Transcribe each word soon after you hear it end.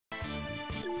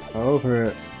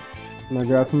Okay. And I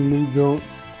got some new junk.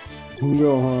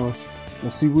 Go, huh?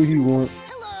 Let's see what he wants.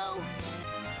 Hello.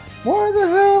 Why the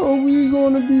hell are we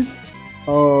gonna be?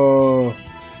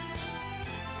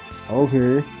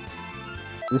 Okay.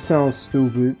 This sounds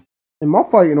stupid. Am I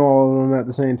fighting all of them at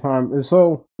the same time? If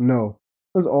so, no.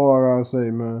 That's all I gotta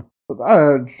say, man. Cause I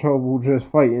had trouble just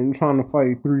trying to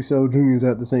fight 3-cell juniors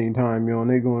at the same time, yo, and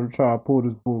they gonna try to pull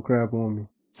this bull crap on me.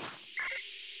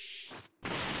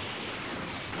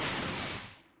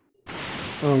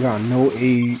 I don't got no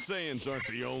aid. Saiyans aren't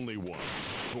the only ones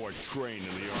who are trained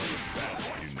in the art of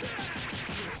battle, you know.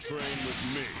 Train with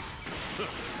me.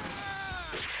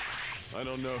 I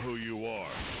don't know who you are,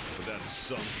 but that's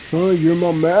something. Son, you're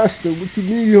my master. What you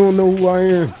mean you don't know who I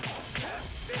am?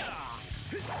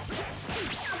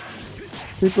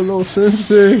 Piccolo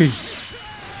Sensei.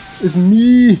 It's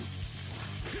me.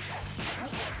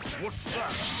 What's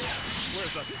that?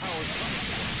 Where's that power coming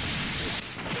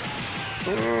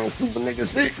from? Super Nigga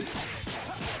 6.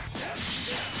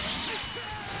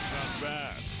 Not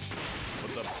bad,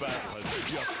 but the battle has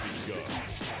just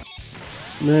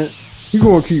begun. Man, he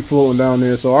gonna keep floating down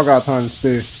there, so I got time to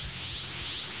spare.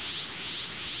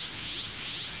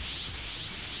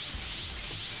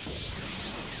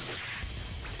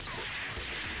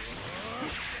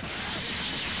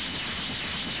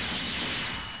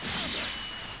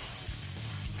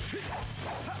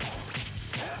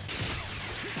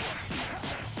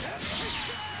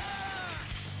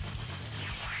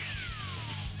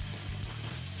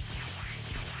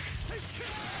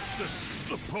 This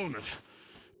opponent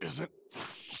isn't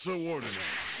so ordinary.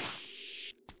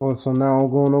 Oh, so now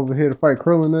I'm going over here to fight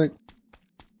Krillin next.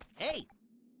 Hey.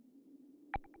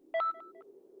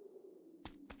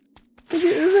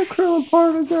 Isn't Krillin part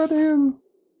of the goddamn?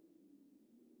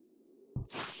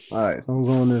 Alright, so I'm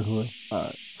going this way.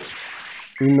 Alright.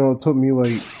 You know, it took me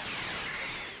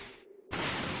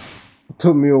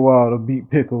a while to beat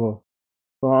Piccolo.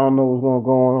 So I don't know what's gonna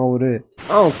go on over there.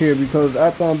 I don't care because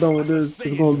after I'm done with this,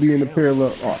 it's gonna be in the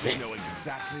parallel. Oh, You know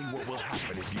exactly what will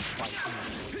happen if you fight me.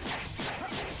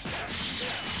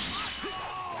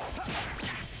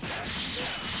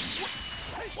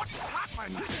 What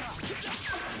happened?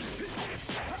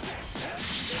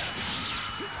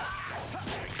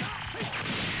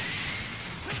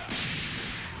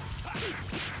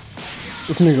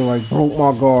 this nigga like broke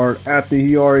my guard after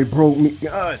he already broke me.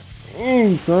 God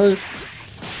dang, son.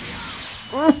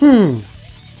 Oh,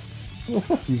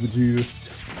 fuck you, Vegeta.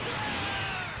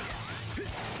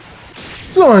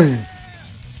 Son!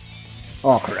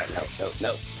 Oh, crap.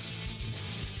 No.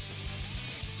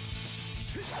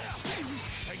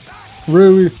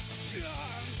 Really?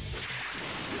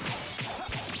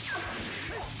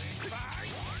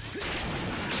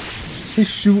 He's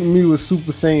shooting me with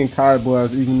Super Saiyan Kai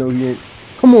Blast even though he ain't.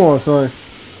 Come on, son.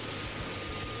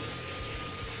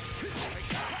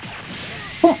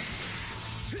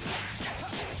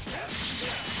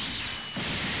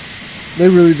 They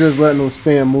really just letting them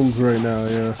spam moves right now,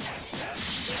 yeah.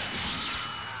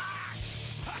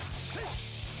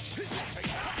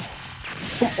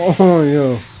 Come on,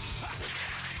 yo.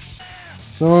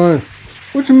 Son,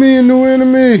 what you mean new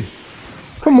enemy?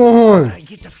 Come on. I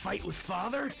get to fight with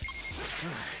father?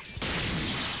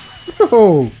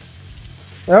 Yo.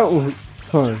 That was,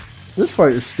 son, this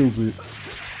fight is stupid.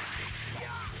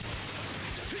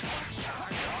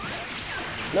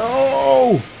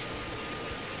 No!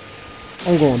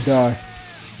 I'm gonna die.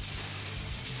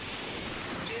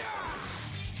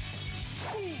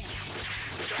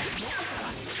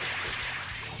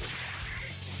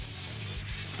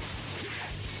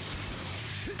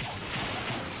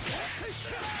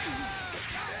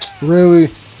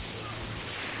 Really?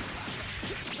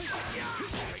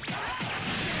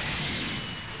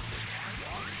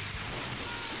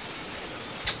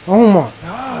 Oh my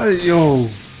god, yo.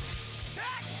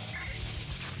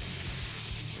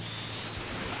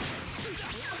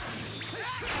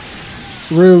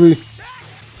 Really?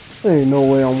 There ain't no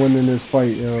way I'm winning this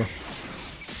fight, yo.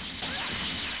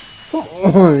 Come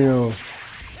on, yo.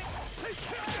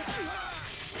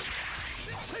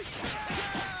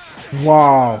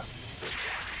 Wow.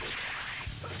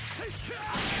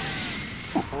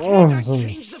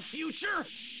 Change the future?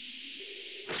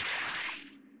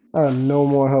 I have no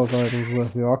more health items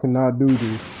left, yo. I cannot do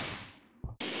this.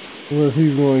 Unless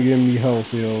he's going to give me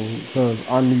health, yo. Because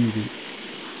I need it.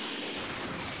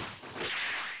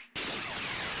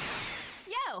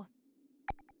 Yo.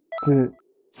 Shit.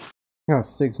 I got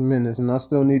 6 minutes and I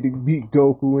still need to beat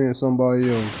Goku and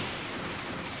somebody else.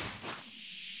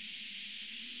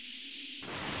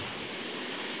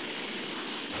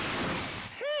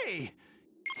 Hey!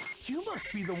 You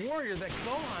must be be the warrior that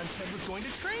Gohan said was going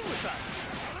to train with us.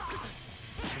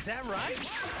 Is that right?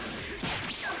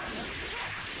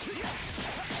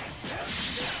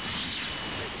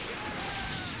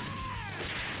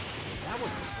 That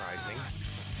was surprising.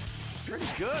 Pretty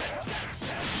good.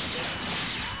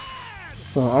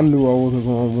 So I knew I wasn't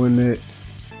gonna win it.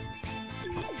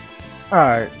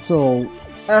 Alright, so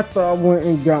after I went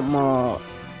and got my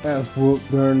ass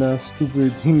whooped during that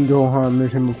stupid Team Gohan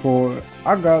mission before,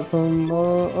 I got some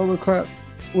other crap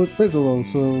with Piccolo,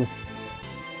 so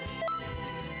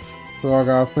I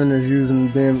gotta finish using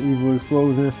the damn evil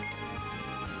explosion.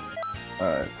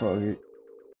 Alright, fuck it.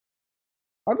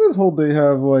 I just hope they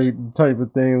have like the type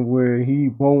of thing where he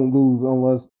won't lose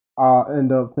unless I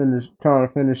end up trying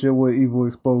to finish it with evil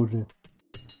explosion.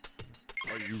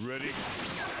 Are you ready?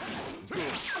 Good.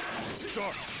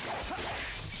 Start.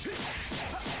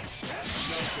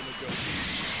 Not gonna go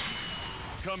easy.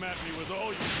 Come at me with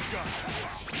all you've got.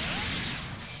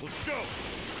 Let's go.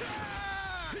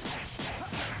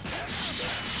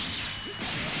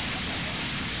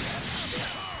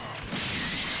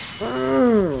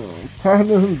 How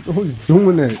he's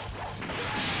doing that?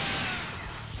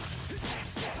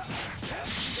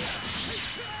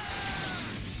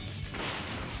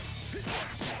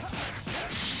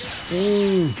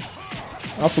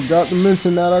 I forgot to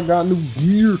mention that I got new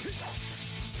gear.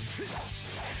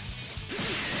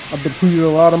 I depleted a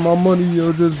lot of my money,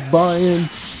 yo, just buying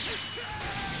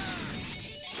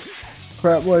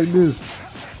crap like this.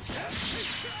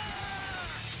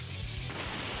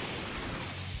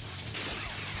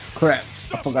 Crap,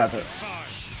 I forgot that.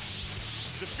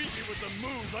 Defeat me with the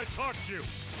moves I taught you.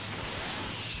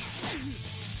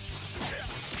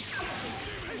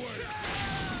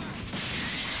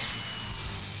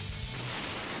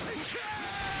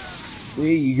 There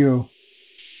you go.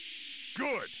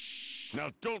 Good.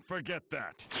 Now don't forget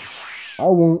that. I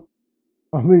won't.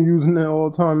 I've been using that all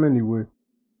the time anyway.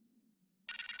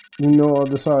 You know, I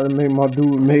decided to make my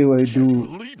dude melee dude.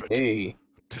 Believe it. Hey.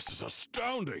 This is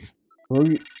astounding.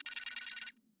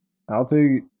 I'll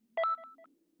take it.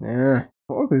 Nah,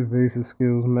 fuck evasive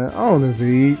skills, man. I don't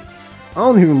evade. I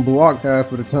don't even block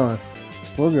half of the time.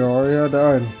 Look, I already had the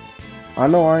item. I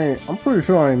know I ain't. I'm pretty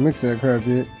sure I ain't mixed that crap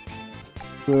yet.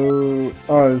 So,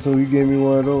 alright, so he gave me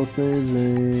one of those things,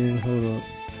 and hold on.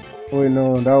 Wait,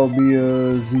 no, that would be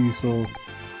a Z, so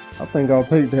I think I'll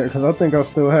take that, because I think I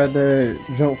still had that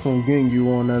jump from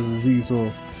Ginyu on as a Z,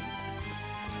 so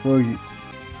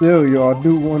still, yo, I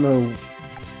do want to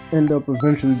end up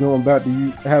eventually going back to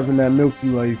you having that milky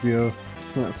life, yo.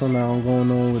 So now I'm going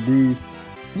on with these.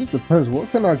 It just depends, what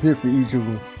can I get for each of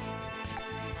them?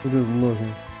 We're just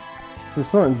looking. If there's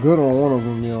something good on one of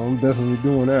them, yo, I'm definitely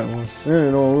doing that one.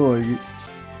 It don't look like it.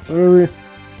 Really?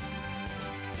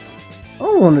 I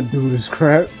don't want to do this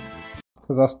crap.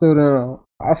 Because I still didn't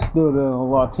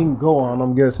unlock Team Gohan,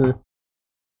 I'm guessing.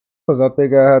 Because I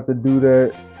think I have to do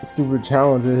that stupid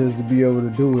challenge of his to be able to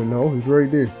do it. No, he's right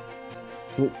there.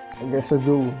 I guess I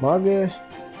go with my guy.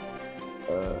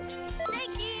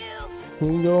 Thank you.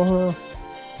 Team Gohan.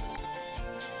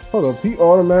 Hold up, he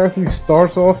automatically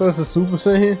starts off as a Super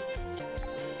Saiyan?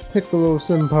 Piccolo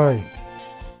Senpai.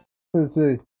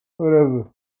 Sensei. Whatever.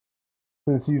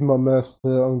 Since he's my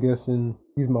master, I'm guessing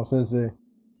he's my sensei.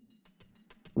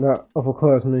 Not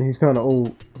upperclassman, he's kinda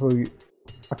old. So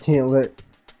I can't let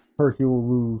Hercule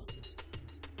lose.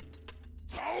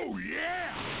 Oh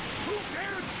yeah! Who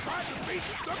dares try to beat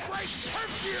the great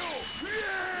Hercule?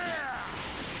 Yeah!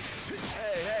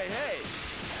 Hey!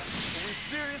 Are we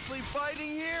seriously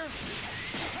fighting here?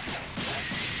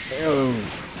 Yo,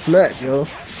 smack, yo.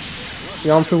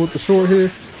 Yeah, I'm sure with the short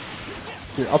hair.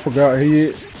 Yeah, I forgot he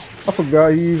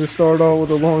even started off with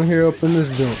the long hair up in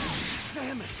this jump.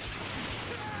 Damn it!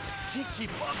 Can't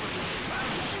keep up with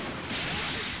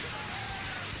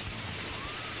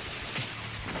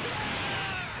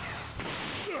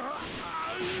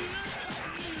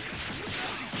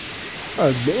this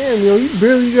God damn, yo, you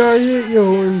barely got hit,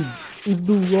 yo, and this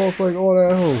dude lost like all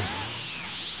that hoe.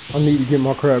 I need to get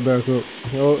my crap back up.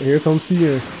 Yo, here comes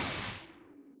Tien.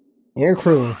 And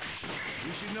Krillin.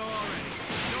 You should know already.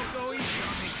 Don't go easy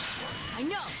on me. I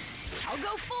know. I'll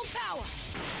go full power.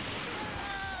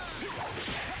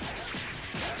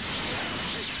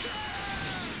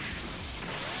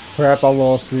 Crap, I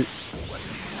lost it.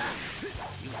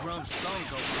 You've grown strong,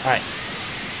 Goku. Alright.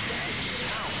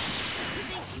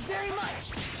 Thank you very much.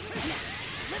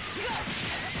 Now, let's go.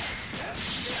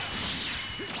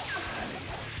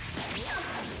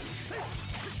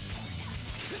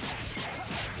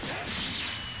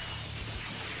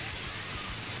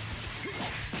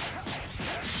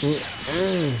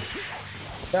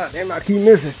 God damn, I keep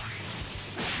missing.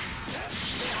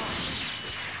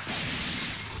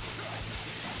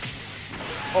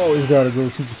 Always gotta go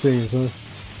Super Saiyan, son.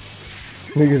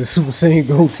 Nigga, the Super Saiyan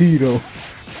goatee, though.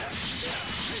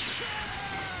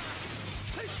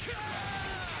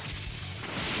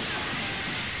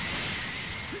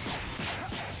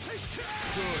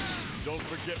 Good. Don't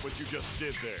forget what you just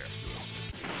did there.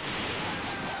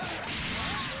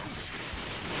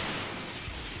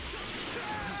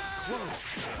 Close.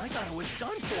 I thought I was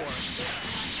done for.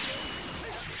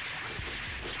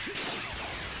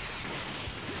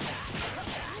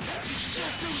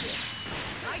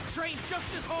 I trained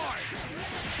just as hard.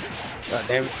 God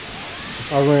damn it.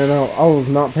 I ran out. I was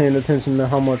not paying attention to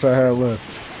how much I had left.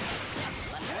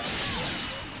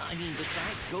 I mean,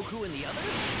 besides Goku and the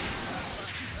others?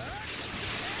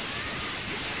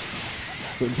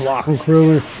 Good blocking,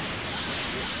 Krillin.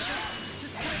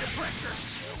 This kind of pressure.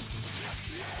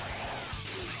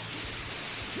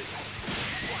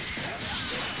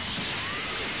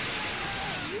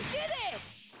 You did it!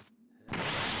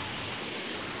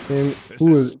 Damn it.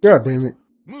 Who is it? God damn it.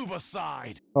 Move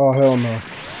aside. Oh, hell no. As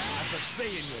a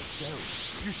Saiyan yourself,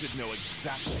 you should know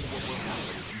exactly what will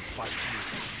happen if you fight me.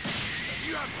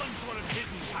 You have some sort of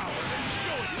hidden power, then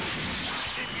show it.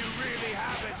 If you really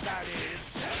have it, that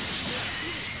is.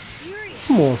 Serious?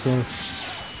 Come on, son.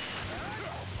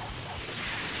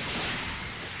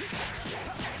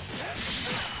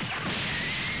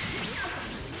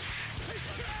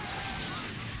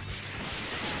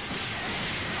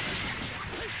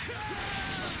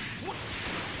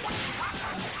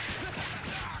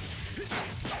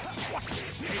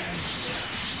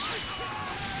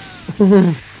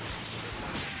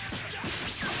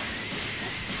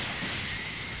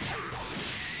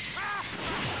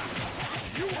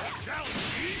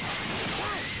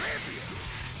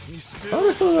 How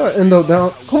the hell did I end up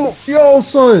down? Come on, yo,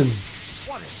 son.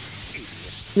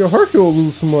 Yo, Hercule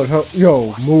lose too much.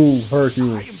 Yo, move,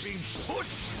 Hercule. I am being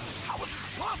pushed? How is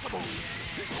this possible?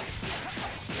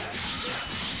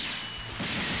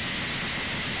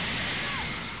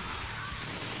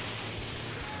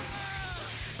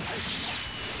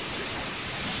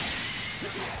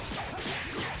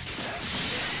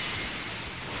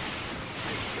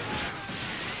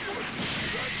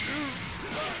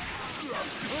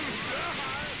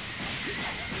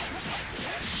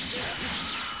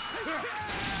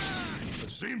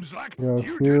 Seems like Yeah, you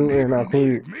Skill didn't and I even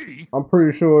cleared. need me. I'm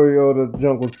pretty sure, yo, the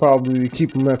junk was probably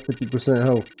keep him at 50%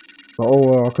 health. But oh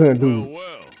well, I couldn't do it.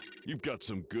 Well, you've got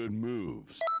some good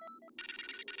moves.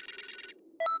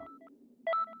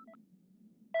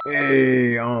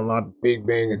 Hey, I unlocked the Big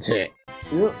Bang attack.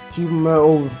 Yep, keep him at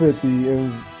over 50,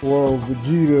 and well,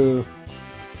 Vegeta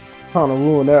kind of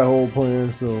ruined that whole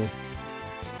plan, so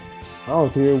I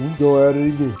don't care. We go at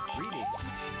it again.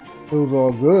 It was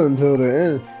all good until the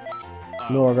end.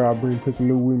 No, I gotta bring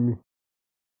Piccolo with me.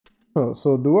 Huh,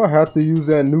 so do I have to use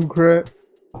that new crap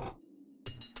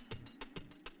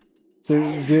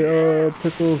to get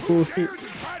Piccolo's bullshit?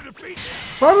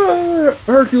 How did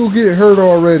Hercule get hurt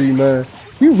already, man?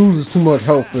 He loses too much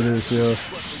health for this, yo.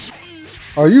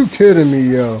 Are you kidding me,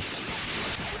 yo?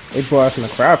 They blasting the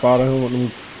crap out of him with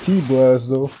them key blasts,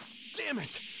 though. Damn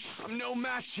it! I'm no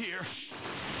match here.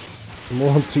 Come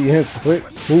on, TN, quit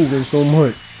moving so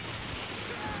much.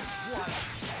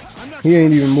 He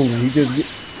ain't even moving. He just get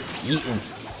eating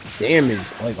damage,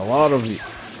 like a lot of it.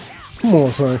 Come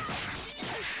on, son.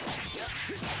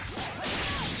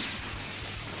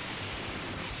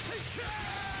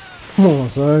 Come on,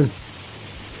 son.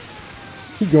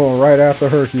 He going right after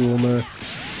Hercule, man.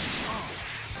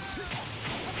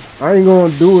 I ain't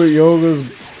gonna do it, yo. Cause,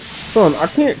 son, I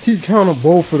can't keep counting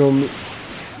both of them. Man,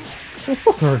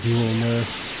 fuck Hercule, man.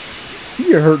 He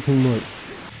get hurt too much.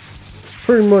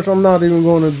 Pretty much, I'm not even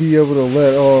going to be able to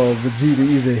let Vegeta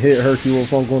even hit Hercule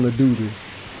if I'm going to do this.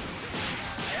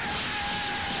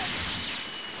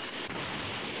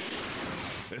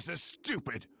 This is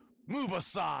stupid. Move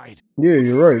aside. Yeah,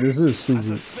 you're right. This is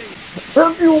stupid.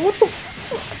 Hercule, what the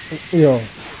fuck? Yo,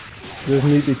 just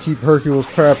need to keep Hercule's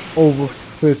crap over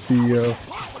 50, yo.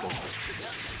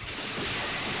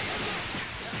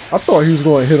 I thought he was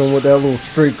going to hit him with that little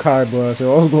straight Kai blast,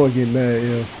 yo. I was going to get mad,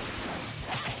 yo.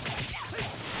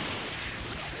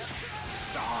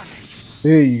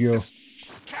 There you go.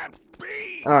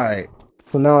 Alright.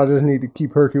 So now I just need to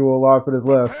keep Hercule alive for this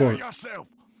last point. Yourself.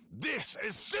 This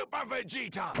is Super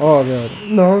Vegeta. Oh god.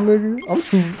 No, nigga. I'm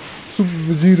Super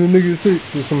Vegeta nigga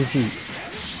 6 or some shit.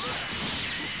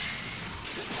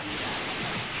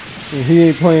 And he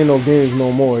ain't playing no games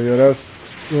no more, yo. That's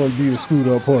gonna be the screwed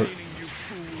up part.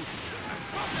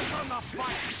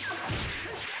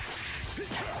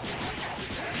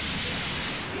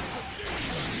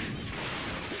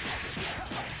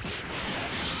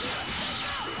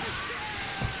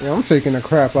 Yeah, I'm shaking the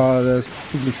crap out of this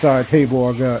stupid side table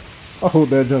I got. I hope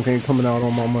that junk ain't coming out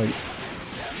on my mic.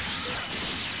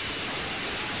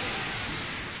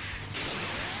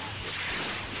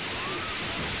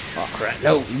 Oh crap,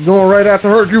 no, he's going right after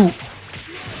her, you.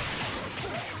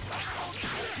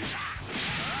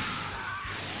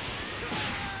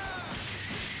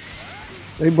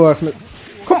 They blast me.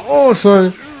 Come on,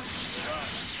 son.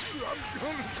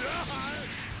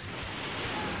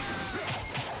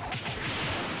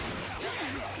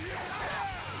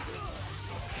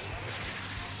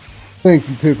 Thank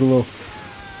you, Piccolo.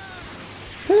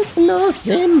 Piccolo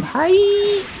senpai.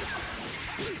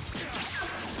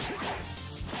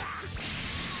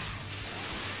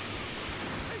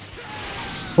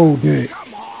 Oh, dead.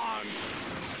 Come on!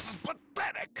 This is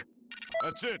pathetic!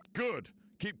 That's it. Good.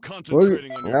 Keep Well,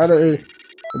 concentrating on your gotta, training.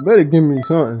 you better give me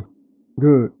something.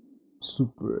 Good.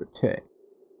 Super attack.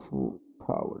 Full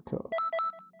power charge.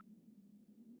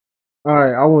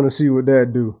 Alright, I want to see what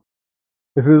that do.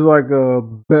 If it's like a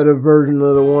better version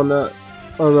of the one that,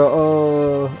 of the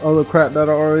other crap that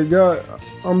I already got,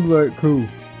 I'm like, cool.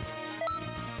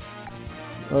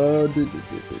 No,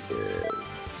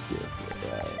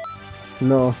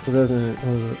 it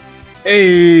doesn't.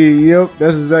 Hey, yep,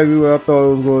 that's exactly what I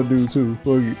thought it was gonna do too.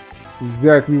 Fuck it.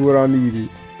 Exactly what I needed.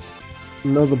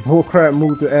 Another bullcrap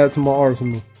move to add to my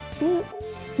arsenal.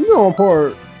 We on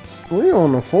part. We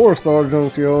on the 4-star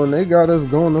junk, yo, and they got us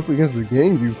going up against the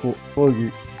Ginyu. Fuck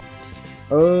it.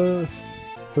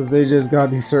 Cause they just got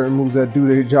these certain moves that do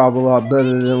their job a lot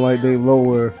better than like they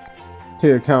lower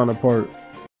tier counterpart.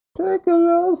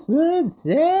 Piccolo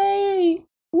Sensei,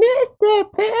 Mr.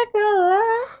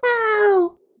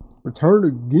 Piccolo. Return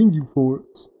to Ginyu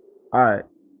Force. Alright.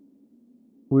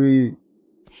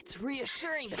 It's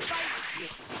reassuring to fight with you.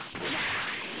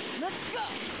 Let's go.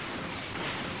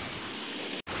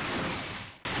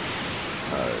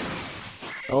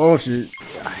 Oh shit.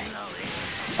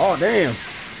 Oh damn.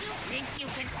 Think you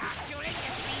can actually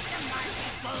defeat the Marcy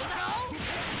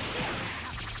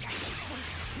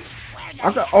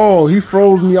Bull? Oh, he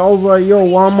froze me. I was like, yo,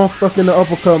 why am I stuck in the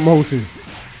uppercut motion?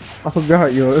 I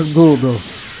forgot, yo. It's good though.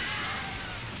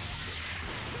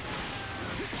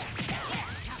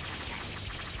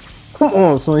 Come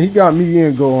on, son. He got me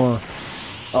in go on.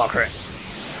 Oh crap.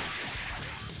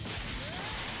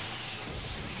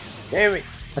 Damn it.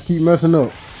 I keep messing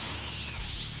up.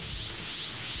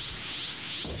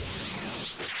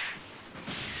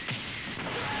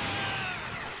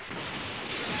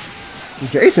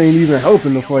 Jace ain't even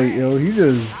helping the fight, yo. He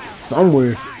just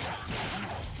somewhere.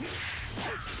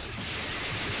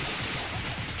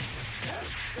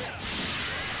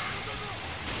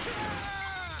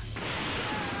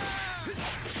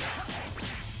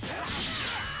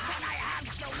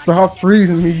 Stop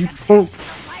freezing me, you punk.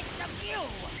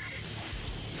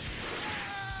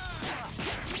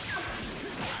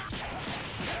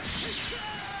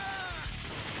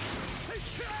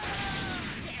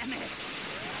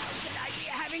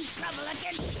 Trouble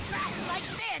against traps like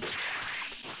this.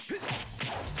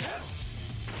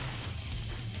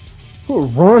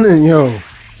 Quit running, yo.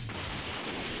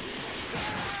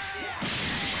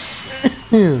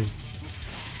 I'm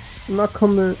not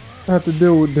coming to have to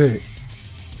deal with that.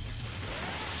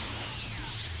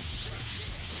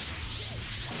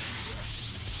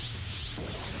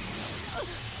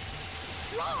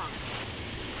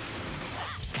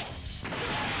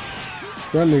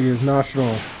 That nigga is not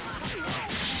strong.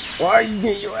 Why are you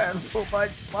getting your ass whooped by?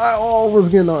 Why always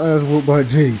getting our ass whooped by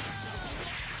Jace?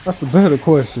 That's the better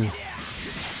question.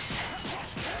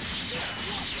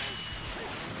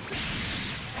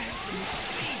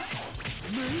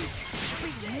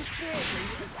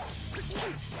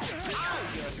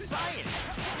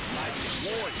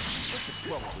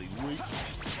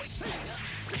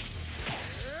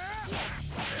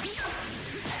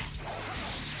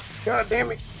 God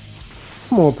damn it.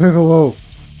 Come on, Piccolo.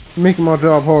 You're making my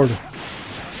job harder.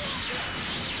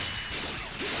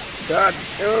 God,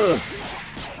 ugh.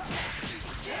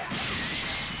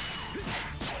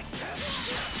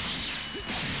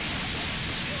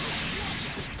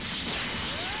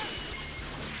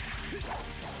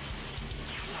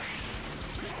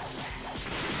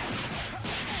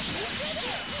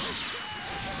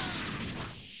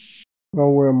 Oh,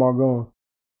 where am I going?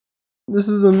 This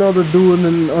is another do it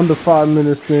in under 5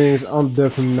 minutes things. I'm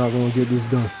definitely not gonna get this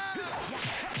done.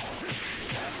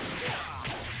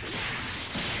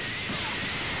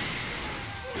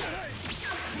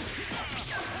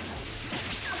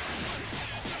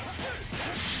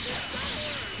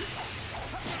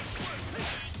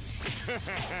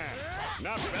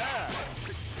 Not bad.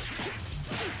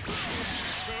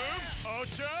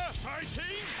 Ultra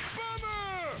Fighting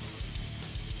Bomber!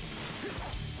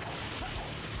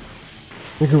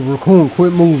 Nigga, Raccoon,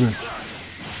 quit moving.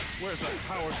 Where's that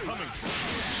power coming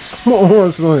from? Come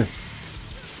on, son.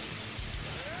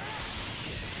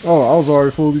 Oh, I was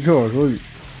already fully charged. Wait.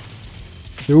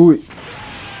 Do it.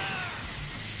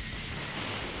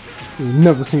 You've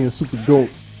never seen a Super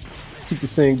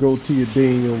Saiyan goatee a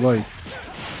day in your life.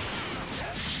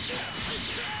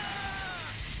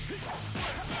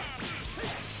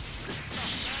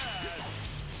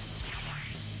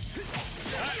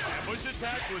 That ambush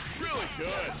attack was really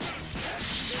good.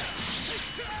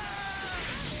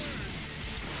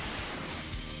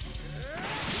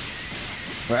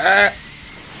 Ah.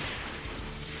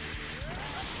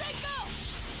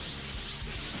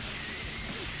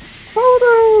 How the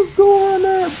hell's going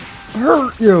on?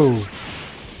 Hurt yo.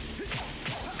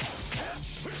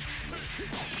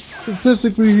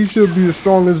 Statistically, he should be the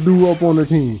strongest dude up on the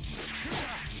team.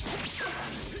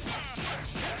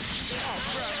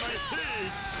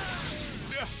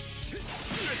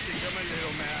 I'm a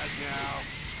little mad now.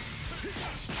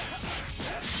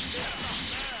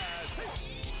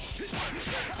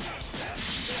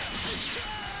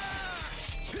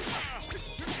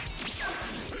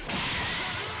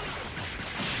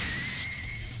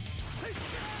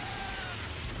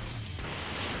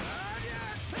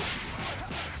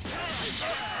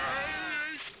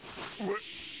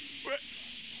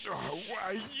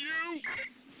 Why you?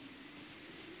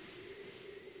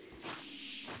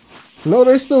 No,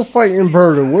 they still fighting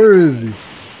Berta. Where is he?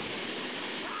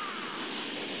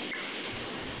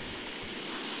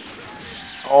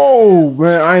 Oh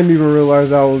man, I didn't even realize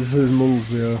that was his move,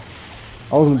 yeah.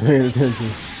 I wasn't paying attention.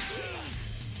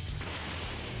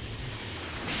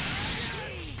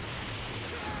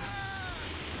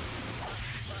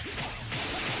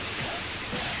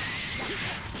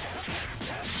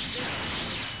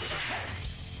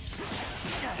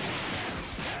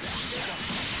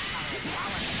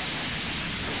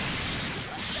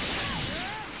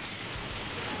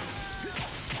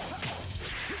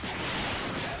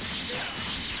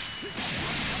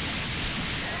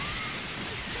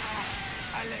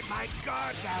 I let my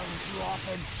guard down too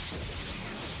often.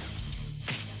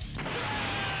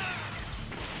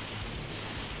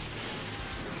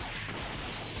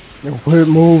 Yo, quit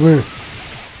moving.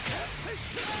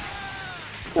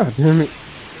 God damn it.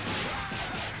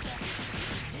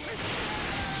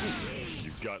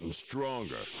 You've gotten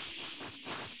stronger.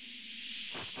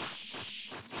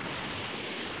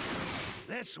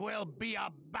 This will be a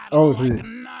battle Oh like shit.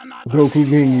 none other Goku before.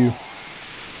 Ginyu.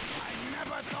 I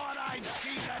never thought I'd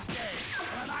see the day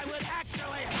when I would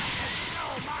actually have to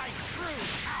show my true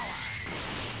power.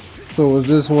 So is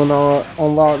this when I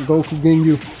unlock Goku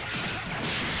Ginyu?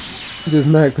 Just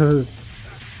mad cause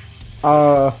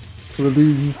I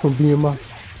relieve you from being my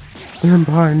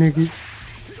senpai, nigga.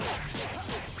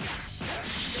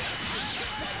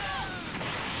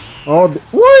 Oh,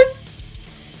 what?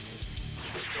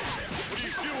 What are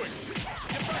you doing?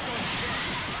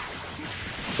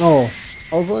 Oh,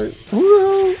 I was like, who the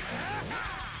hell?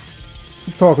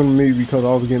 You talking to me because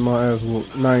I was getting my ass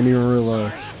whooped and I didn't even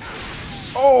realize.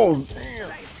 Oh,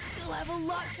 damn. I still have a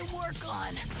lot to work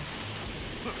on.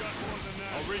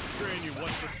 I'll retrain you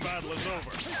once this battle is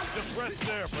over. Just rest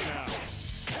there for now.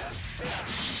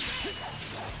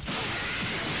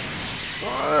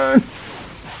 Son.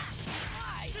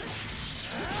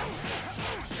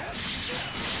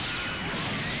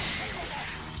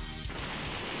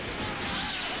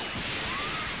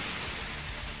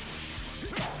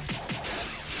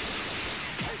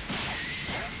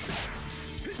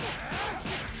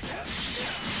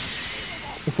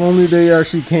 If only they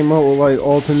actually came out with like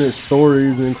alternate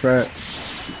stories and crap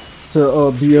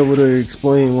to be able to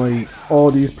explain like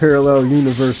all these parallel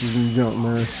universes and junk,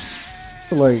 man.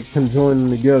 Like conjoin them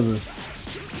together.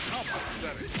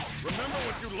 Remember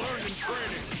what you learned in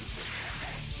training.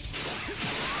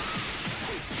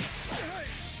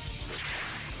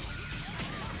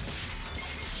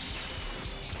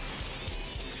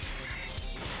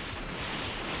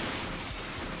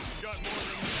 Got more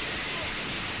than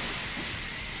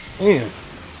Damn.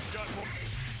 got more.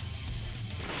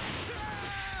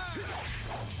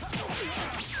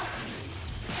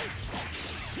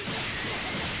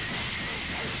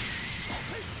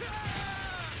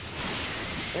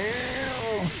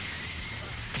 Damn.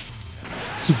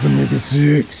 Super Nigga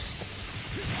 6.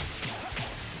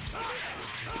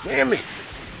 Damn it.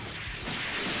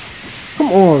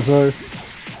 Come on, son.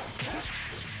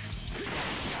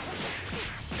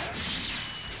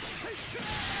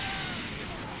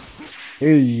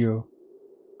 There you go.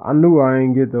 I knew I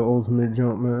ain't get the ultimate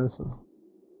jump, man. So.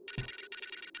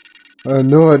 I had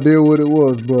no idea what it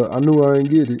was, but I knew I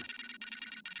didn't get it.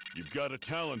 You've got a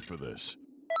talent for this.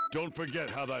 Don't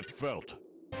forget how that felt.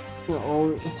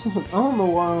 Oh, I don't know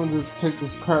why I don't just take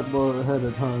this crap bar ahead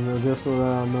of time, though, just so that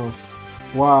I know.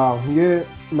 Wow, yeah,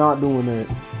 not doing that.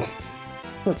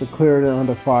 Have to clear it in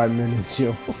under 5 minutes,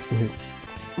 yo.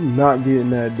 I'm not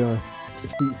getting that done.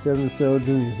 Defeat 7 Cell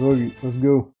Juniors. Okay, let's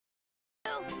go.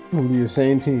 I'm gonna be the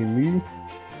same team. Me,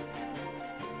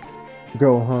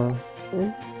 Gohan,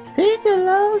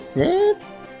 Piccolo, Say.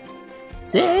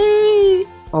 I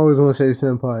always want to say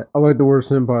senpai. I like the word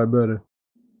senpai better.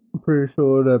 I'm pretty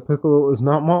sure that Piccolo is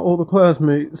not my older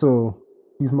classmate, so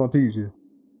he's my teacher.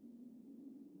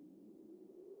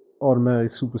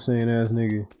 Automatic Super Saiyan ass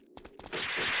nigga.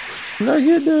 Can I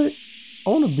get that? I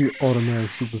want to be automatic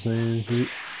Super Saiyan and shit.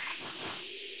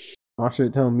 My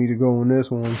shit telling me to go on this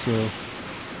one, so. Yo,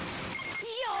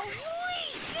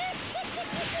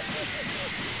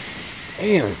 wait!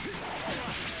 Damn.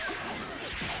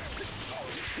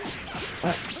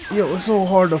 Yo, it's so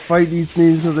hard to fight these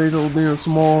things because they so damn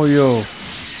small, yo.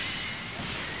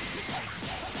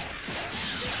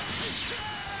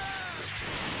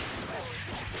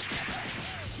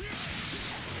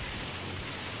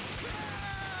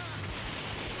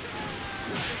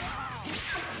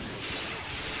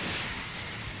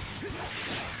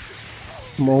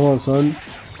 Come on, son.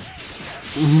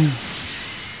 You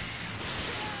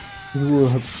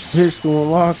were a pitch to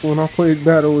unlock when I played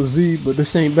Battle with Z, but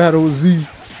this ain't Battle with Z.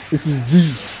 This is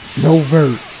Z. No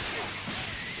verse.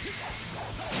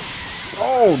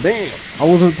 Oh, damn. I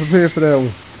wasn't prepared for that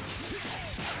one.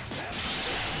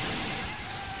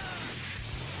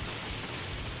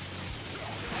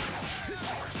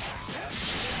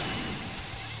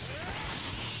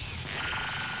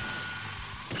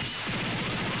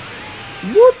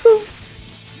 What the?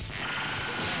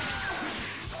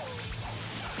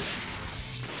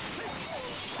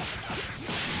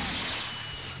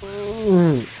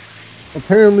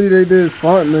 Apparently they did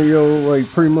something to, yo, like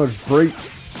pretty much break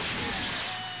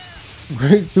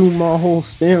through my whole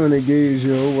stamina gauge,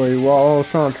 yo, like while I was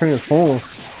trying to transform.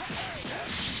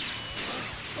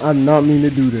 I did not mean to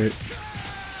do that.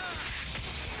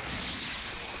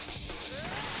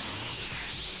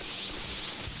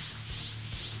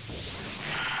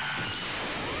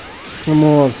 Come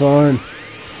on, son.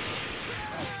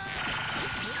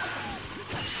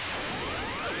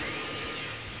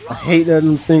 I hate that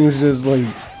them things just like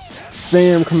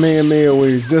spam Kamehameha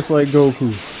waves just like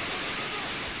Goku.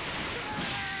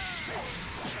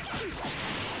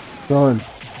 Done.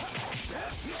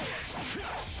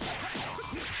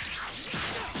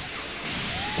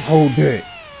 Hold that.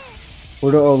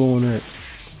 Where the other one at?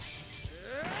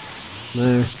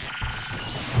 Man.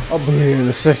 I'll be here in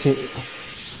a second.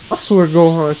 I swear,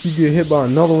 Gohan, if you get hit by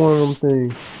another one of them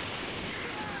things.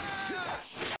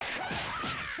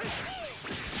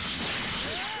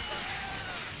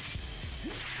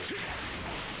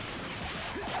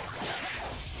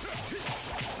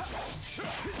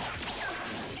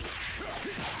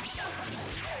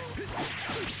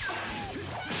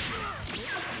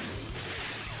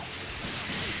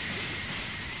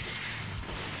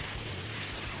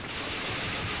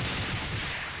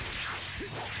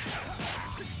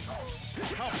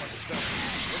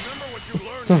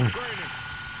 Son.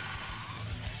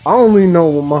 I only know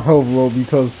what my health low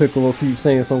because Piccolo keeps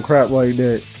saying some crap like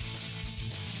that.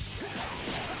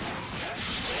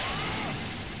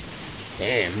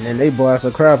 Damn, and then they blast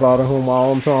the crap out of him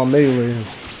while I'm trying to melee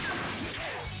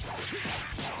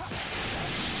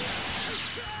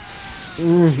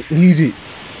him. Eat it.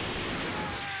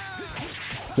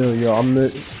 Still, yo, I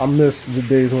miss the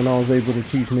days when I was able to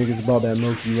teach niggas about that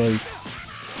Milky Life.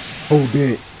 Hold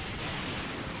it.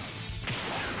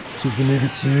 Super Nigga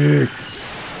 6.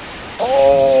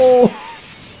 Oh!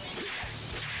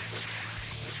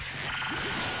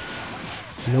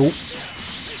 Nope.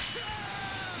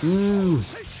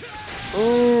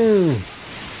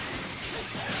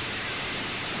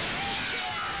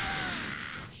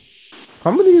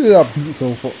 How many did I beat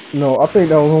so far? No, I think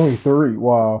that was only 3.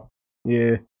 Wow.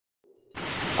 Yeah.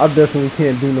 I definitely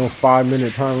can't do no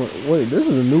 5-minute time. Wait, this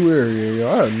is a new area, yo.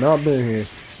 I have not been here.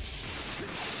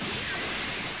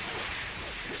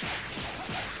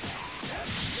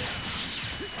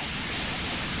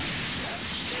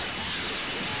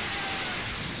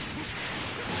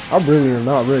 I really am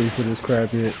not ready for this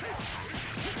crap yet.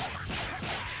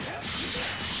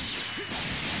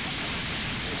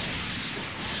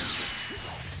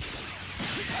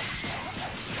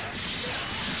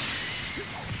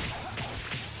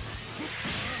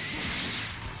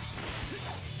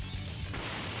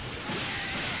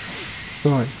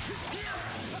 Son.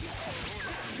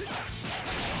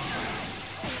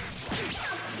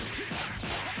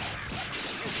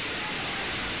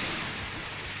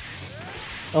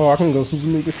 Oh, I can go Super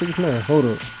Nigga 6 now. Hold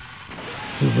up.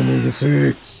 Super Nigga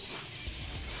 6.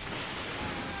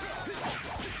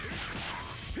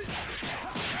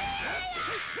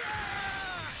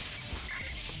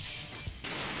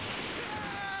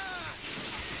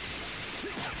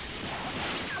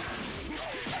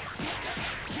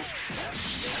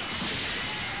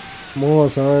 Come on,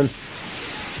 son.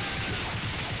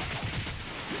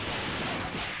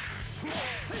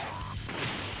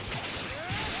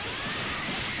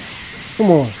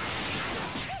 Come on.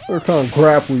 They're trying to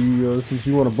grapple you, since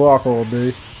you want to block all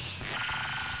day.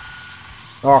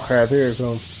 Oh crap, here it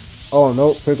comes. Oh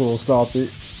nope, Piccolo stopped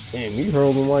it. Damn, he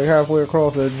hurled him like halfway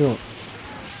across that jump.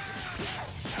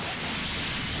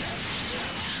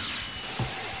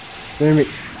 Damn it.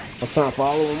 I'm trying to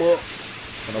follow him up.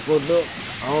 But I fucked up.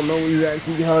 I don't know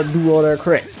exactly how to do all that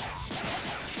crap.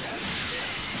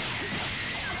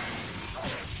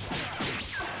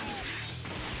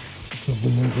 Super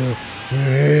Nigga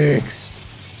 6.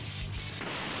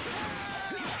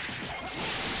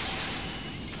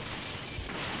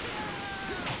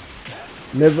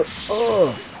 Never.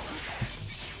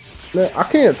 Man, I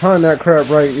can't time that crap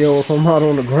right, yo, if I'm out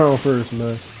on the ground first,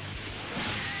 man.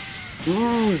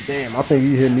 Damn, I think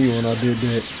he hit me when I did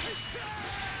that.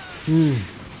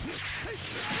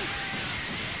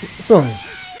 Son,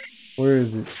 where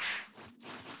is it?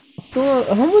 Still,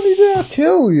 how many did I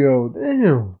kill, yo?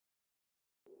 Damn.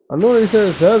 I know they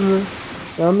said 7.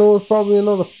 And I know it's probably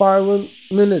another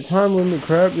 5-minute time limit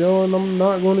crap, yo, and I'm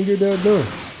not going to get that done.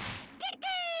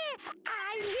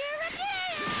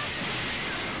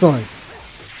 Son.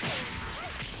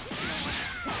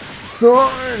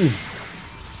 Son!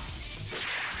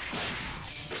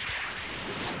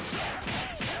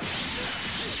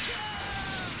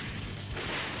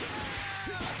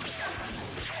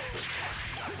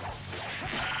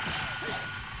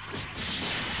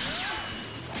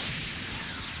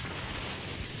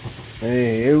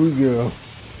 Hey, here we go.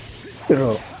 Get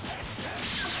up.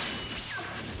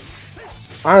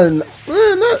 Man,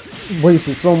 that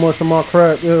wasted so much of my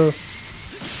crap, yo.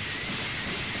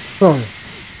 Son.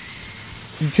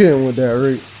 You kidding with that,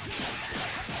 right?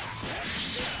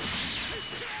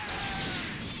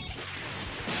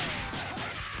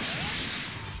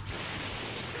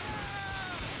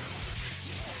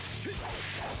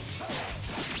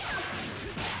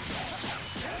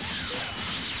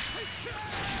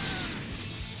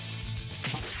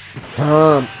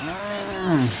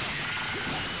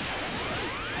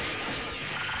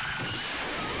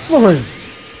 Son.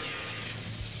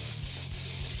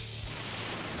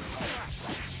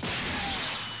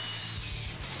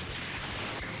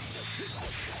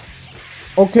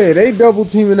 Okay, they double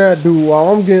teaming that dude while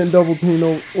I'm getting double teamed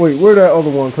over. Wait, where that other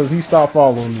one? Cause he stopped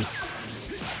following me.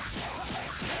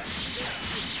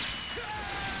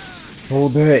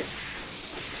 Hold that.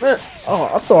 Man,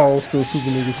 oh, I thought I was still Super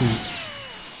Nigga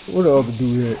 6. Where the other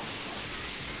dude at?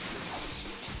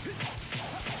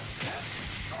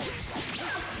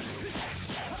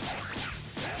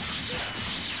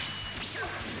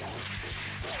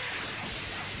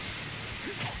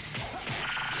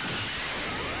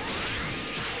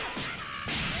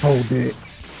 Hold it.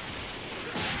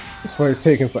 This fight's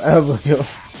taking forever, yo.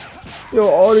 Yo,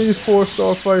 all these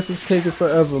 4-star fights is taking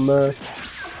forever, man.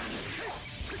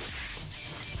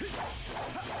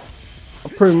 I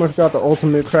pretty much got the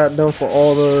ultimate crap done for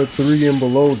all the 3 and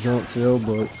below jumps, yo,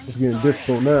 but it's getting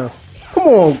difficult now. Come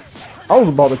on! I was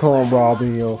about to call him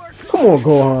Robin, yo. Come on,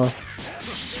 Gohan. I'll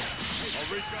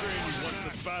retrain you once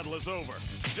this battle is over.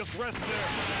 Just rest there.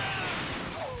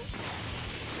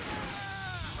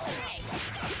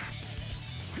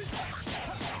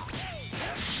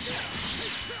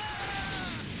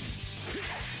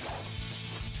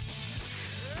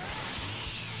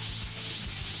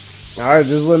 Alright,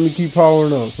 just let me keep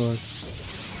powering up, son.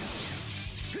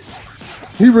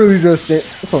 He really just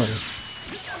son.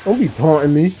 Don't be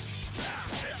taunting me.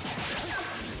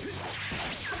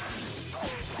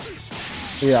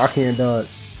 Yeah, I can't dodge.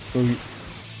 So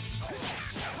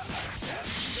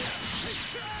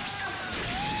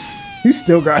he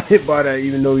still got hit by that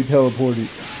even though he teleported.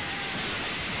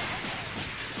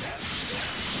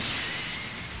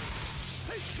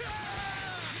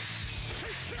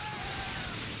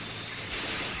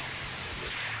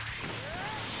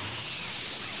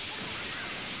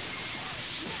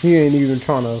 He ain't even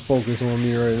trying to focus on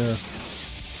me right now.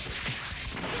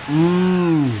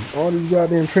 All these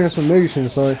goddamn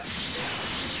transformations, son.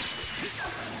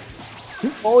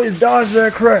 You always dodge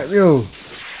that crap, yo.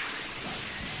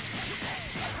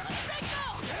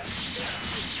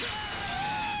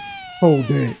 Hold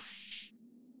that.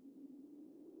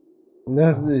 And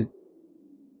that's it.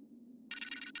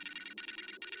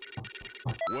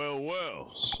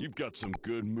 Well, you've got some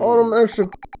good moves. All them extra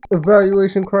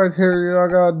evaluation criteria I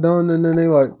got done, and then they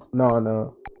like,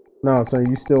 nah, son,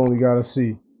 you still only got a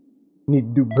C.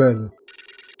 Need to do better.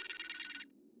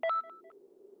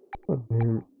 Oh,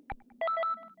 damn.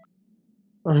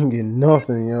 I ain't getting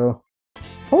nothing, yo.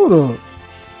 Hold up.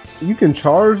 You can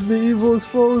charge the evil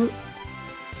explosion?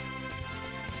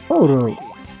 Hold up.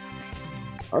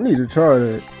 I need to try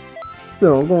that.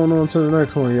 Still, I'm going on to the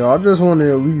next one, yo. I just want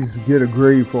to at least get a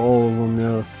grade for all of them,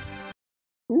 yo.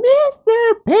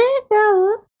 Mr.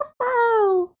 Pickle!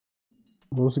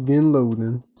 Once again,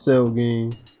 loading. Cell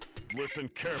game. Listen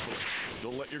carefully.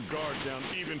 Don't let your guard down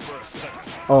even for a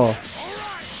second. Oh. All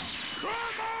right,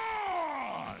 come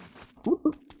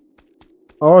on!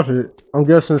 Oh, shit. I'm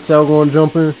guessing Cell going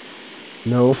jumping?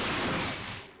 No.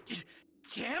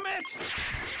 Damn it!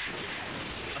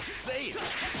 Say it.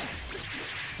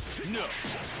 No, I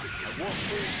won't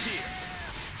lose here.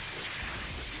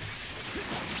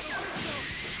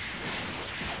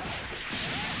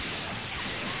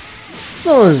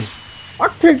 Son, I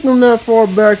kicked him that far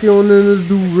back, yo, and then this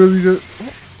dude really just...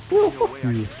 Yo, No fuck way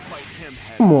I you. can fight him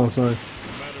head Come on. on, son. No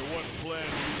matter what plan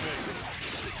you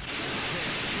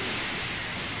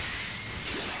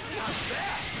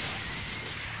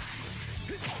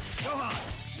make. Go on.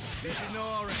 You should know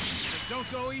already. But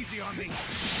don't go easy on me. No,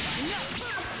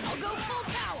 I'll go full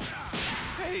power.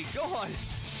 Hey, go on.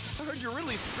 I heard you're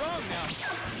really strong now.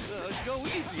 Go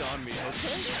easy on me,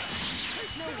 okay?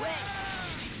 No way.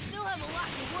 I still have a lot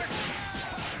to work with.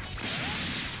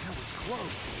 That was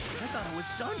close. I thought I was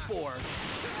done for.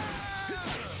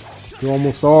 You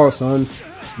almost saw it, son.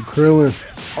 You Krillin.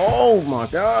 Oh, my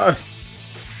God.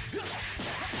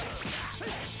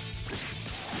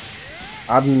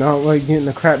 I do not like getting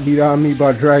the crap beat out of me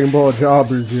by Dragon Ball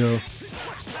jobbers, yo.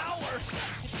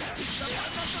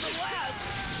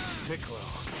 Piccolo,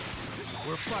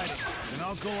 we're fighting, and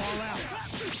I'll go all out.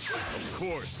 Of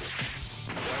course.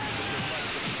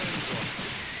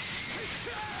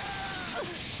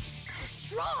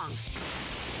 Strong.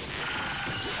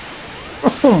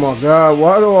 Oh my God,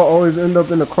 why do I always end up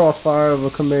in the crossfire of a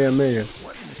Kamehameha?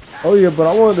 Oh yeah, but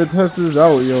I wanted to test this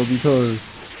out, yo, because...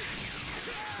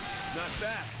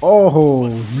 Oh,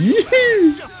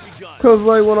 yeah. Cause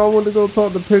like when I went to go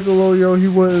talk to Piccolo, yo, he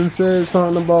went and said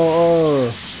something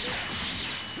about,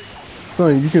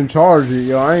 son, you can charge it,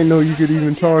 yo. I didn't know you could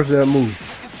even charge that move.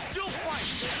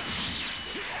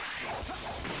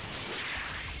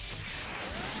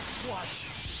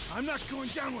 I'm not going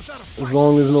down without a fight. As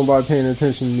long as nobody paying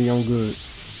attention to me, I'm good.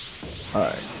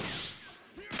 Alright.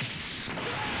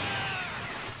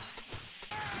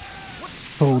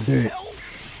 Hold it.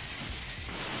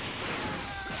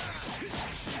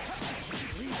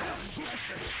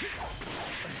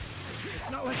 It's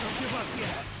not like I'll give up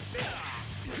yet.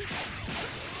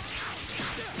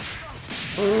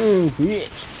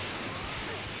 Bitch.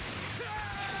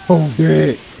 Hold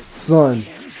it, son.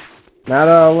 Now that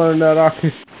I learned that I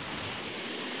could...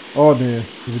 Oh damn,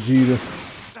 Vegeta.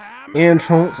 And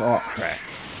Trunks. Oh crap.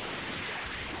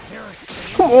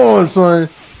 Come on, son.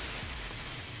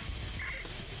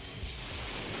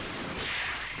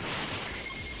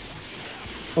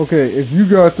 Okay, if you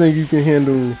guys think you can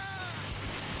handle...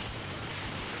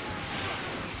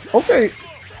 Okay,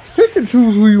 pick and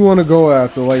choose who you want to go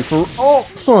after. Like, for... Oh,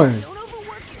 son. Don't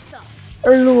overwork yourself.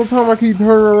 Every little time I keep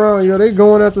turning around, yo, they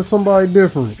going after somebody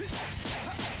different.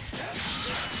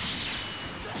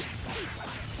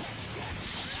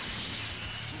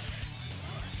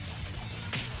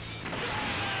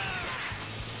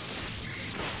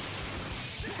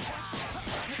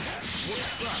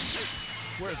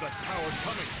 Where's that power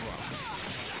coming from?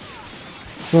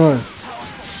 Son.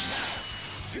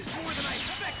 It's more than I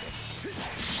expected.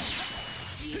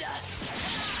 Vegeta.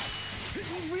 We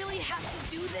really have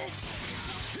to do this?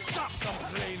 Stop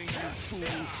complaining, you fool,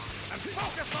 and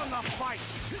focus on the fight.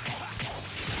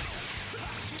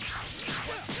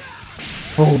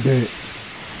 Hold it.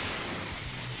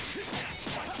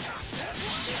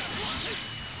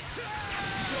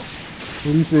 At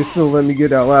least they still let me get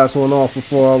that last one off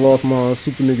before I lost my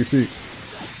super nigga sick.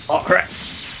 Oh crap.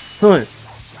 Son.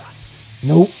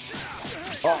 Nope.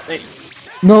 Oh, hey.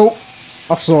 Nope.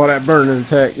 I saw that burning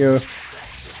attack, yo. This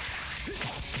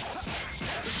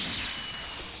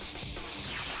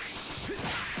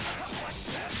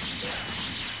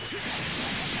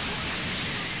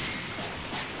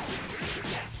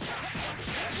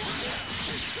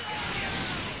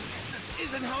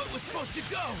isn't how it was supposed to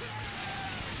go.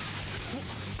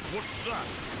 What's that?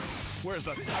 Where's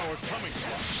that power coming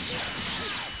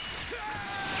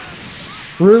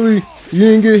from? Really? You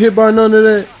didn't get hit by none of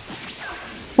that?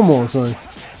 Come on, son.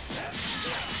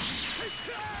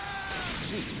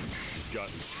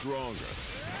 stronger.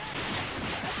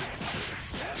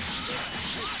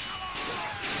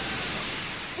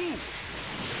 Ooh,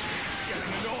 this is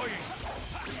getting annoying.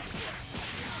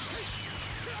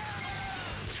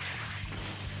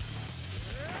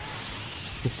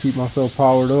 Just keep myself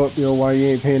powered up, yo, while you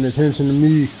ain't paying attention to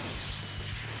me.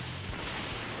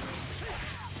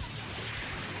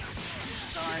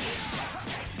 Sorry.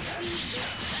 I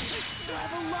still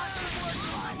have a lot to work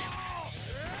on.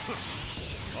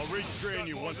 I'll retrain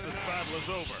you once this battle is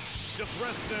over. Just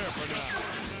rest there for now.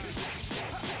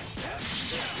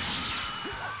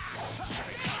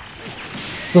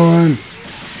 Son.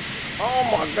 Oh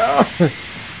my god.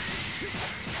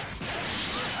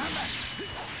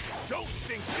 Don't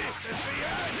think this is the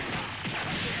end.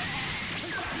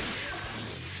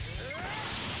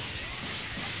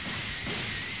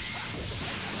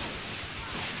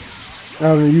 I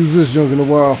haven't used this junk in a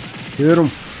while. Hit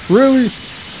him. Really?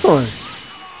 Son.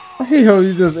 I hate how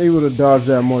you just able to dodge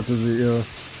that much of it, yo.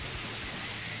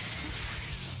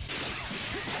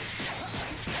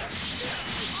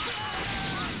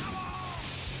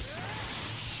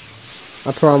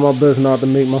 I try my best not to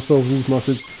make myself lose my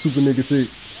super nigga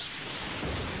seat.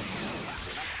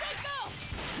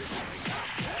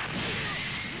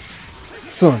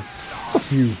 Son,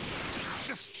 fuck you.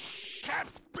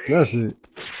 That's it.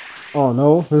 Oh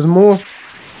no, there's more?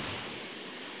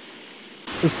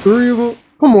 There's 3 of them?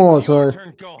 Come on, son.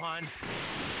 Turn, Gohan.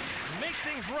 Make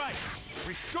things right.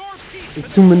 Restore peace.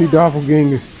 There's too many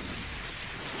doppelgangers.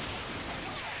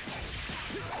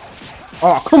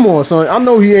 Oh, come on, son. I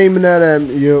know he aiming that at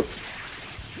me, yo.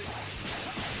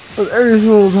 Every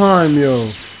single time,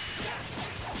 yo.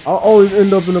 I'll always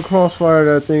end up in the crossfire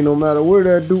of that thing, no matter where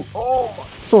that dude. Oh, my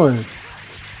son.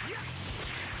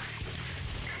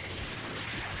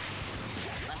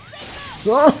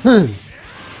 Son.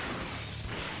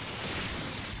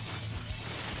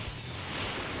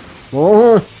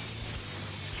 Oh.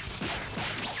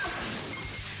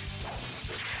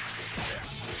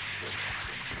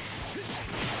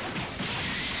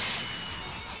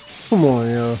 Come on,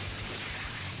 yo.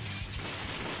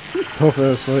 These tough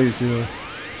ass fights, yo.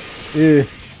 Yeah.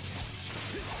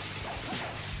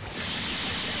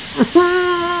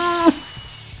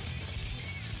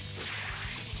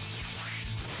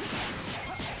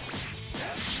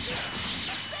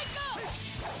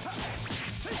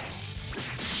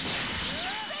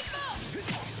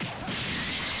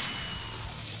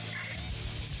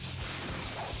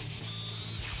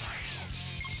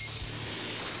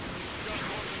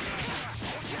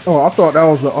 Oh, I thought that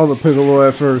was the other Piccolo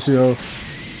at first, yo.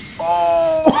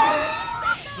 Oh!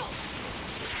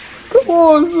 Come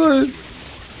on, son.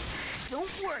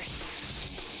 Don't worry.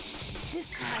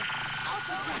 This time, I'll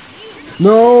protect you.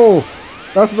 No!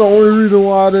 That's the only reason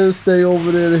why I didn't stay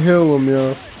over there to heal him,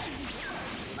 yo.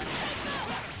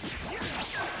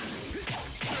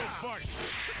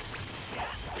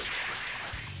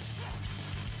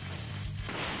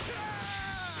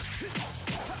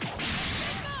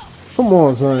 Come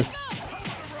on, son.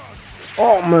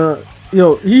 Oh, man.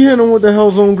 Yo, he hit him with the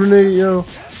Hellzone grenade, yo.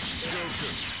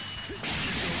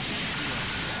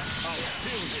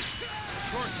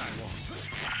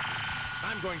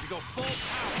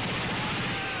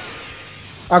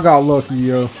 I got lucky,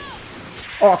 yo.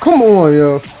 Oh, come on,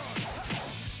 yo.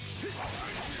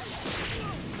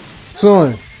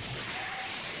 Son.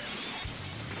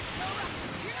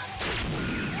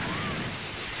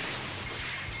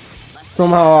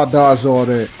 Somehow I dodged all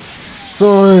that.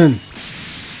 Son.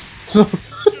 Son.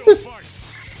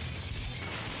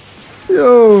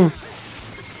 Yo.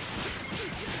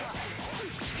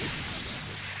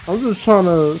 I'm just trying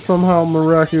to somehow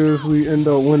miraculously end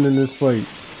up winning this fight.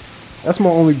 That's my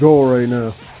only goal right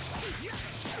now.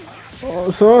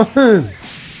 Oh, son.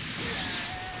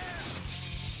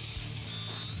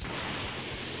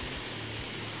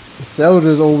 Cell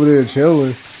just over there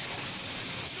chilling.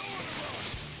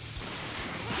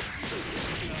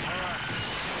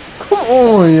 Come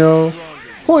on, yo.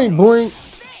 Point blank.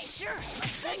 Hey, sure.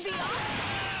 That'd be awesome.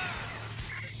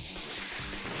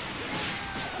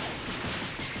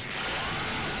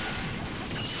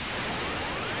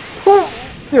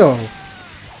 Yo.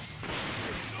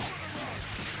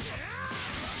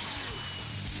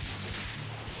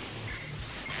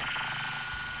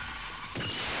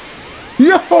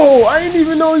 Yo, I didn't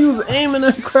even know he was aiming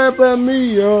that crap at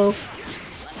me, yo.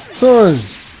 Son.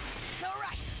 It's all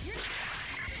right.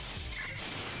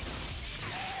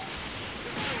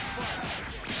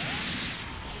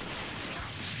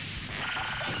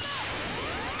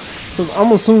 Cause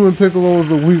I'm assuming Piccolo is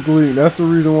the weak link. That's the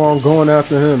reason why I'm going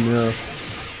after him, yeah.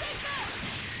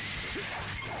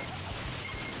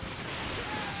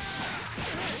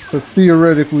 Because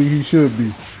theoretically he should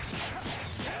be.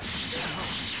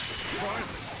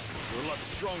 Surprising. You're a lot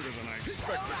stronger than I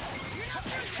expected.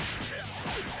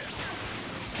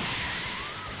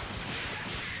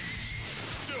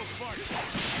 Still fighting.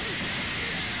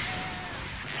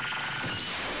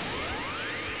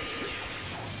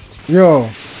 Yo.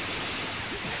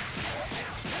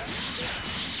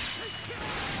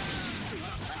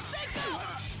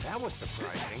 That was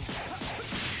surprising.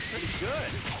 Pretty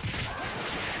good.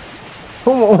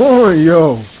 Come on,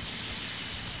 yo.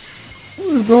 What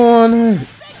is going on?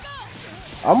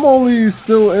 I'm only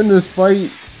still in this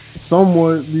fight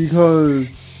somewhat because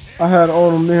I had all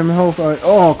them damn health.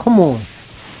 Oh, come on.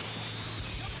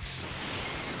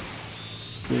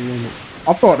 Still in it.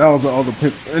 I thought that was the other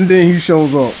pick. And then he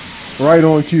shows up right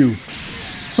on cue.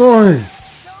 Son.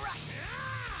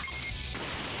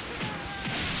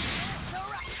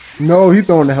 No, he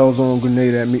throwing the Hellzone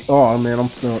grenade at me. Oh, man, I'm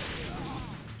stuck.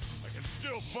 I can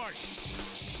still fight.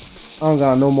 I don't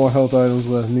got no more health items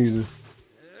left neither.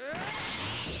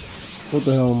 What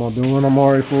the hell am I doing? I'm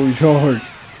already fully charged.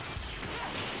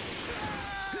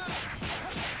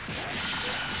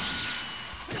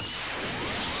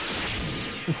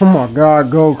 Oh my god,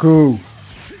 Goku.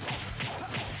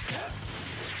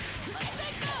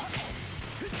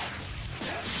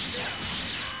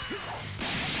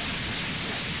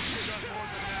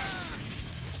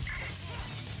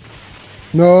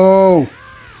 No.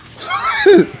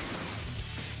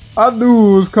 I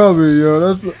knew it was coming,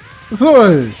 yo. That's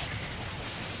son.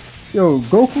 Yo,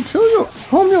 Goku,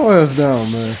 calm your ass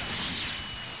down, man.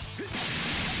 But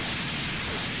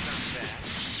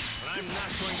I'm not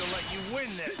going to let you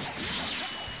win this.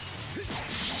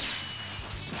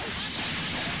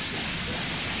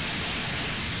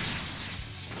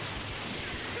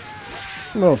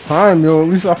 No time, yo. At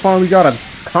least I finally got a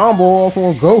combo off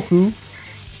on Goku.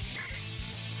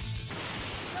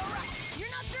 You're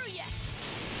not through yet.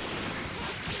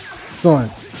 Son.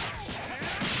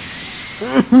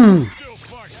 Still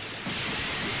fighting.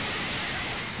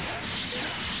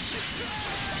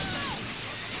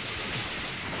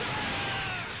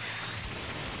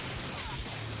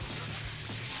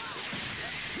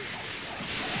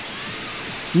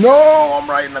 No, I'm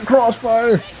right in the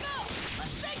crossfire. Let's go.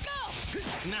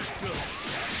 Not good.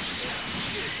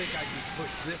 Didn't think I'd be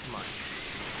pushed this much.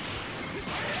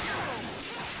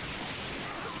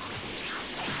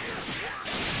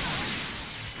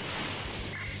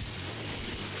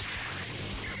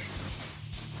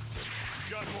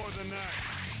 You got more than that.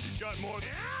 You got more than...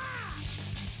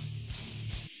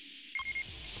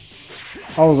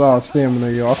 I was out of stamina,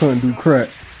 yo. I couldn't do crap.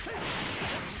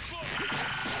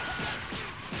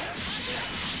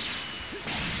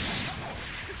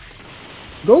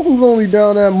 Goku's only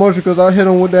down that much because I hit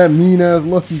him with that mean-ass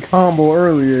lucky combo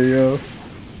earlier, yo. You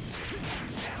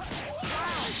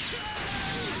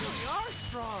are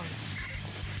strong.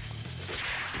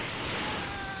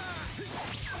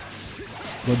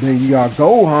 But then you got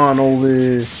Gohan over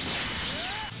here.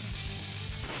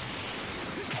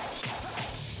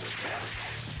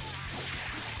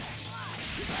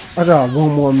 I got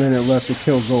 1 more minute left to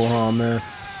kill Gohan, man.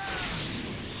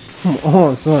 Come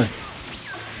on, son.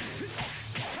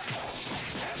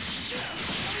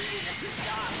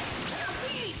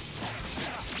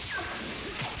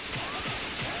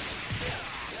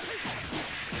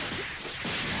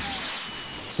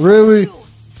 Really?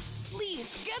 Please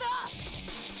get up.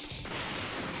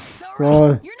 It's all Come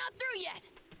on. right. You're not through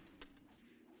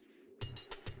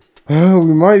yet.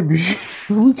 We might be.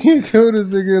 We can't kill this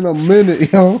nigga in a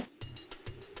minute, yo.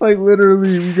 Like,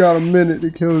 literally, we got a minute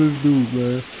to kill this dude,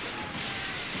 man.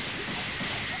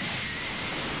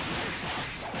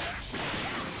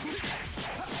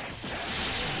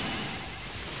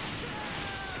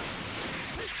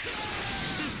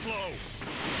 Too slow.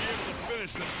 You'll be able to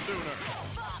finish this sooner.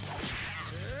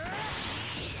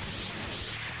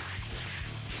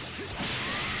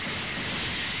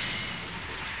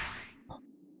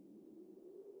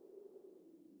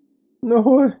 No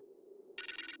what?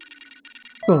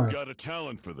 Son, Got a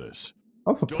talent for this.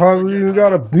 I'm surprised we forget even how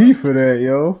got a I B felt. for that,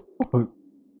 yo.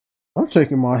 I'm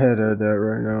shaking my head at that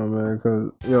right now, man,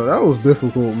 because, yo, that was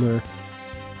difficult, man.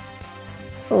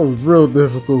 That was real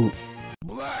difficult.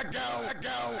 Blackout!